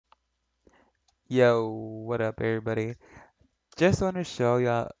Yo, what up, everybody? Just want to show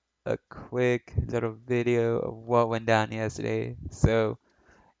y'all a quick little video of what went down yesterday. So,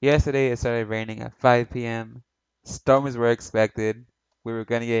 yesterday it started raining at 5 p.m. Storms were expected. We were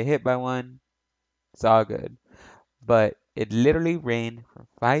gonna get hit by one. It's all good. But it literally rained from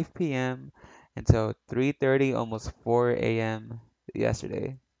 5 p.m. until 3:30, almost 4 a.m.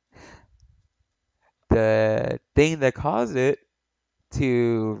 yesterday. The thing that caused it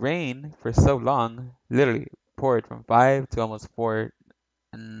to rain for so long, literally poured from 5 to almost 4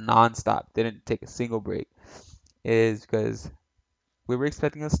 nonstop, didn't take a single break, is because we were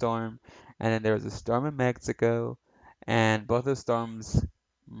expecting a storm, and then there was a storm in Mexico, and both the storms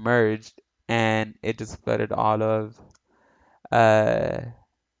merged, and it just flooded uh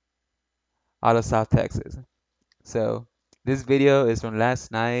all of South Texas. So this video is from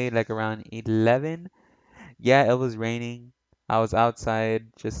last night, like around 11. Yeah, it was raining. I was outside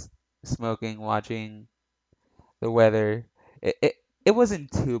just smoking, watching the weather. It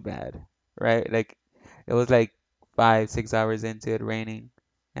wasn't too bad, right? Like it was like 5, 6 hours into it raining,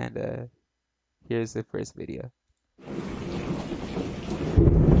 and here's the first video.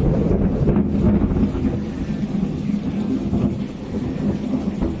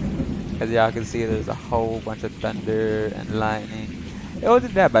 As y'all can see, there's a whole bunch of thunder and lightning. It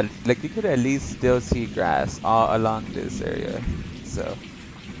wasn't that bad. Like you could at least still see grass all along this area, so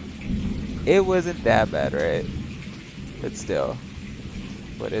it wasn't that bad, right? But still,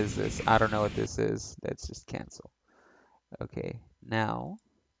 what is this? I don't know what this is. Let's just cancel. Okay, now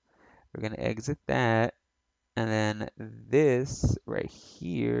we're gonna exit that. And then this right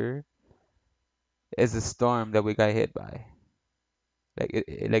here is the storm that we got hit by.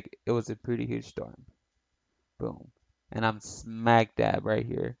 Like it was a pretty huge storm. Boom. And I'm smack dab right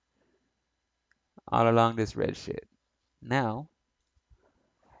here, all along this red shit. Now,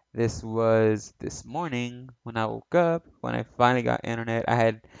 this was this morning when I woke up, when I finally got internet. I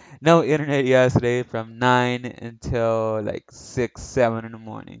had no internet yesterday from 9 until like 6, 7 in the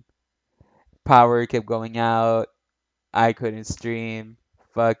morning. Power kept going out. I couldn't stream.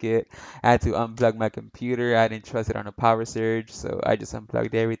 Fuck it. I had to unplug my computer. I didn't trust it on a power surge, so I just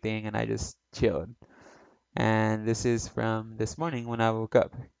unplugged everything and I just chilled. And this is from this morning when I woke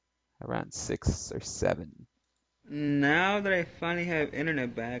up around 6 or 7. Now that I finally have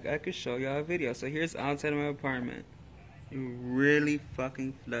internet back, I could show y'all a video. So here's outside of my apartment. It really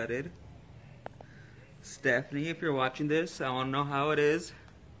fucking flooded. Stephanie, if you're watching this, I want to know how it is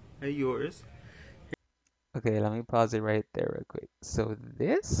at yours. Okay, let me pause it right there real quick. So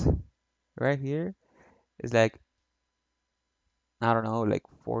this right here is like, I don't know, like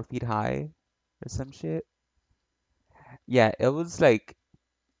 4 feet high or some shit. Yeah, it was like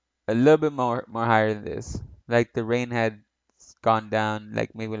a little bit more higher than this. Like the rain had gone down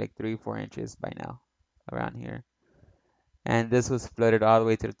like maybe like 3, 4 inches by now around here. And this was flooded all the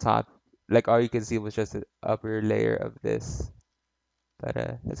way to the top. Like all you can see was just the upper layer of this.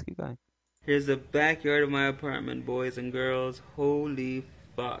 But let's keep going. Here's the backyard of my apartment, boys and girls. Holy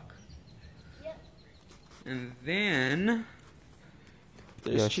fuck. And then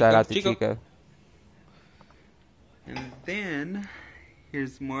there's Yo, shout Chico. out to Chico. And then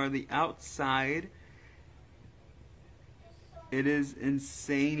here's more of the outside. It is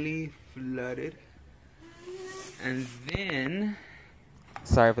insanely flooded. And then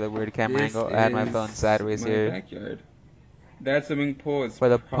Sorry for the weird camera this angle. I had my phone is sideways my here. backyard. That swimming pool is Where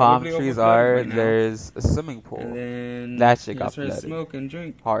the palm probably trees overflowed are, right now. there's a swimming And pool. then That shit got here's her flooded smoke and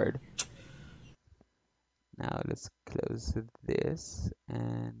drink. hard. Now let's close this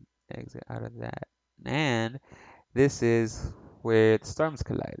and exit out of that. And this is where the storms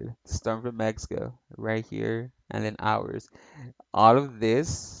collided. The storm from Mexico, right here, and then ours. All of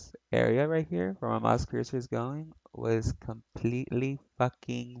this area right here, where my mouse cursor is going, was completely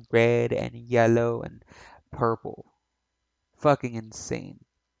fucking red and yellow and purple. Fucking insane.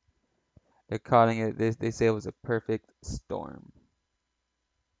 They're calling it this. They say it was a perfect storm.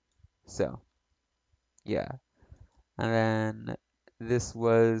 So, yeah. And then this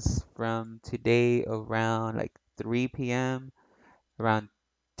was from today around like 3 p.m. Around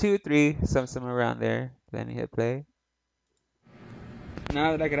 2, 3, somewhere around there. Then you hit play.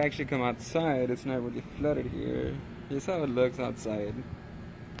 Now that I could actually come outside, it's not really flooded here. Here's how it looks outside.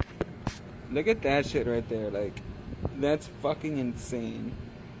 Look at that shit right there. Like, that's fucking insane.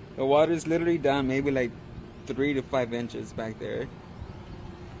 The water's literally down maybe like 3 to 5 inches back there.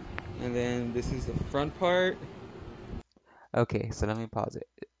 And then this is the front part. Okay, so let me pause it.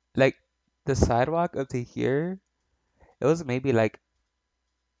 Like the sidewalk up to here, it was maybe like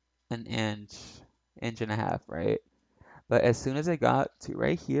an inch, inch and a half, right? But as soon as I got to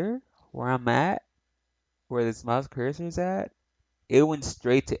right here, Where I'm at, where this mouse cursor is at, it went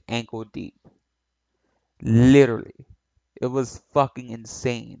straight to ankle deep. Literally. It was fucking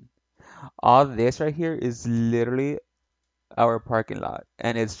insane. All this right here is literally our parking lot,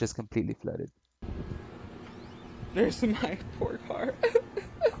 and it's just completely flooded. There's my poor car.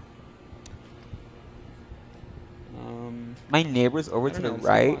 My neighbors over I to don't the know. Let's keep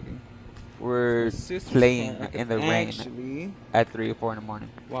right walking. It's my were sister's car. playing I could in the rain actually at 3 or 4 in the morning.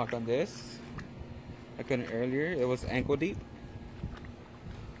 walk on this. I couldn't earlier. It was ankle deep.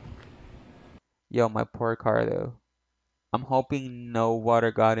 Yo, my poor car though. I'm hoping no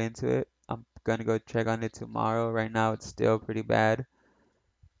water got into it. I'm gonna go check on it tomorrow. Right now it's still pretty bad.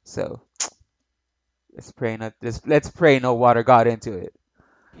 So let's pray no water got into it.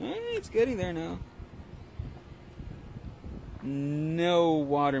 It's getting there now. No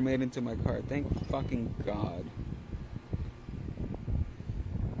water made into my car. Thank fucking God.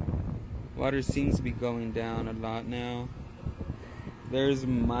 Water seems to be going down a lot now. There's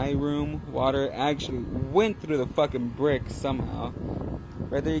my room. Water actually went through the fucking brick somehow.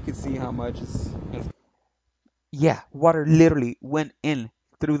 Right there you can see how much has. Yeah, water literally went in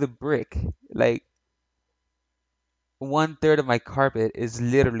through the brick. Like 1/3 of my carpet is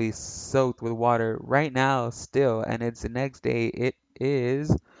literally soaked with water right now still, and it's the next day. It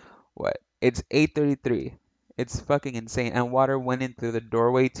is what? It's 8:33. It's fucking insane. And water went in through the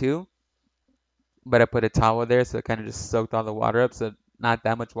doorway too, but I put a towel there so it kind of just soaked all the water up, so not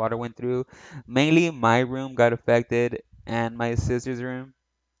that much water went through. Mainly my room got affected and my sister's room.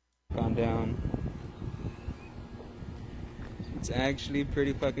 Gone down. It's actually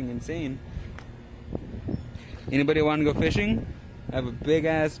pretty fucking insane. Anybody want to go fishing? I have a big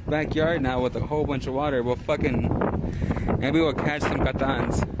ass backyard now with a whole bunch of water. We'll fucking maybe we'll catch some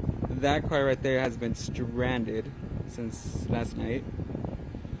catans. That car right there has been stranded since last night.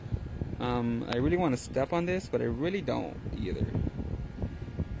 I really want to step on this, but I really don't either.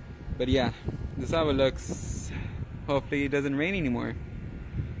 But yeah, this is how it looks. Hopefully it doesn't rain anymore.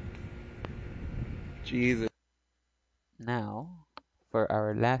 Jesus. Now, for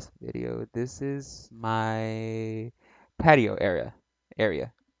our last video, this is my patio area.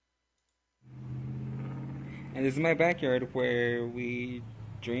 And this is my backyard where we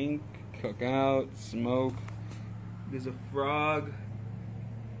drink, cook out, smoke. There's a frog.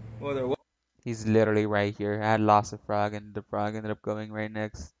 Well, there He's literally right here. I had lost a frog, and the frog ended up going right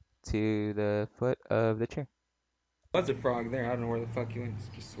next to the foot of the chair. was a frog there. I don't know where the fuck he went.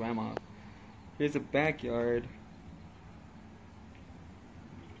 Just swam off. Here's a backyard.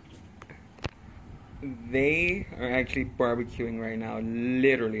 They are actually barbecuing right now,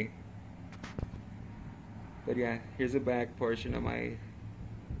 literally. But yeah, here's the back portion of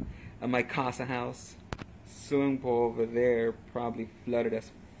my casa house. Swimming pool over there, probably flooded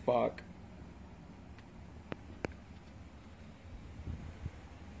as fuck.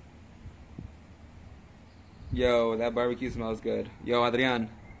 Yo, that barbecue smells good. Yo, Adrian,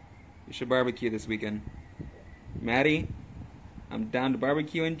 you should barbecue this weekend. Maddie, I'm down to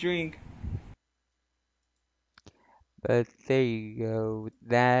barbecue and drink. But there you go.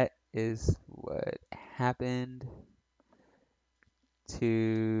 That is what happened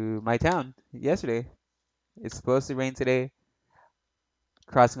to my town yesterday. It's supposed to rain today.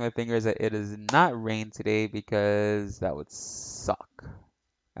 Crossing my fingers that it does not rain today because that would suck.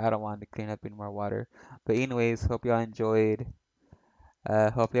 I don't want to clean up any more water. But anyways, hope y'all enjoyed.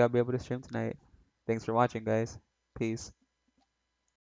 Hopefully I'll be able to stream tonight. Thanks for watching, guys. Peace.